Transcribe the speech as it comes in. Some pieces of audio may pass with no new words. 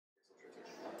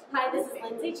Hi, this is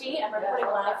Lynsey G. I'm reporting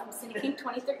live from CineKink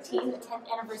 2013, the 10th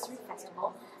Anniversary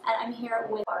Festival, and I'm here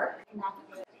with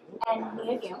Matthew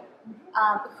and Gimp,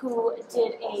 who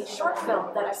did a short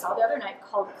film that I saw the other night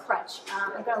called Krutch.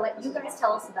 I'm going to let you guys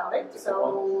tell us about it,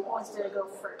 so who wants to go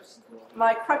first?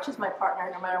 My Krutch is my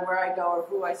partner. No matter where I go or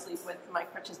who I sleep with, my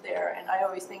Krutch is there. And I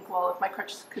always think, well, if my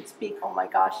Krutch could speak, oh my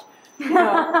gosh. You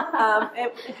know,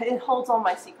 it holds all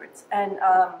my secrets. And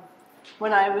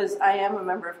when I am a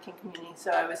member of kink community,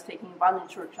 so I was taking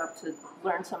bondage workshop to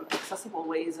learn some accessible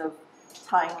ways of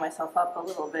tying myself up a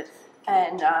little bit.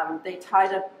 And they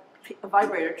tied a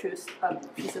vibrator to a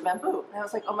piece of bamboo. And I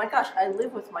was like, oh my gosh, I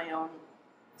live with my own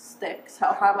sticks.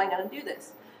 How am I going to do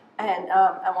this? And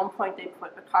at one point they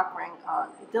put a cock ring on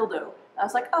a dildo. I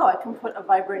was like, oh, I can put a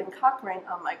vibrating cock ring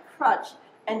on my Krutch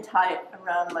and tie it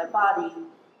around my body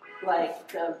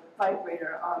like the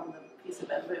vibrator on the piece of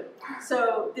bamboo.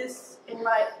 So this, in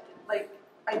my,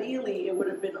 ideally it would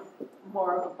have been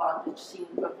more of a bondage scene,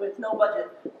 but with no budget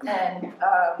and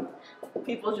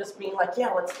people just being like, yeah,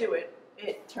 let's do it.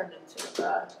 It turned into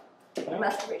a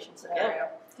masturbation scenario.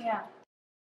 Yeah.